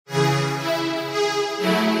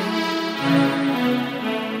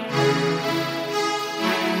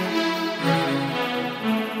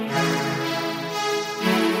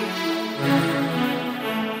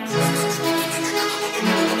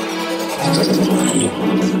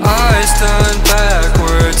Eyes turned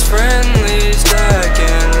backwards, friendly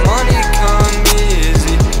stacking. Money come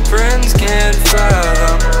easy, friends can't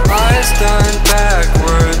fathom. Eyes turned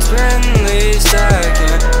backwards, friendly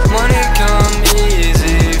stacking. Money come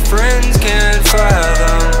easy, friends can't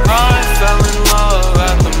fathom. I fell in love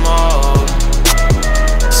at the mall.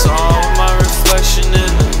 Saw my reflection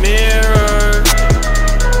in the mirror.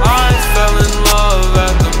 I fell in love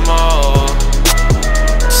at the mall.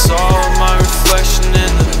 Saw my reflection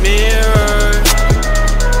in the mirror.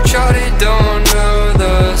 Shawty don't know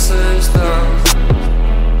the system.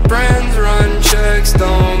 Friends run checks,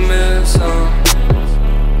 don't miss them.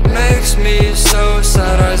 Makes me so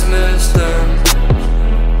sad I missed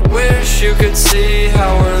them. Wish you could see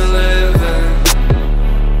how we're living.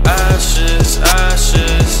 Ashes,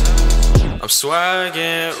 ashes. I'm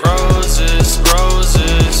swagging roses,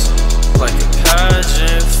 roses. Like a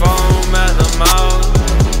pageant, foam at the mouth.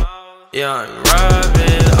 Yeah, I'm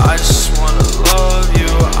rabid. I just wanna love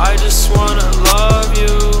you. I just wanna love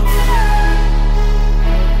you.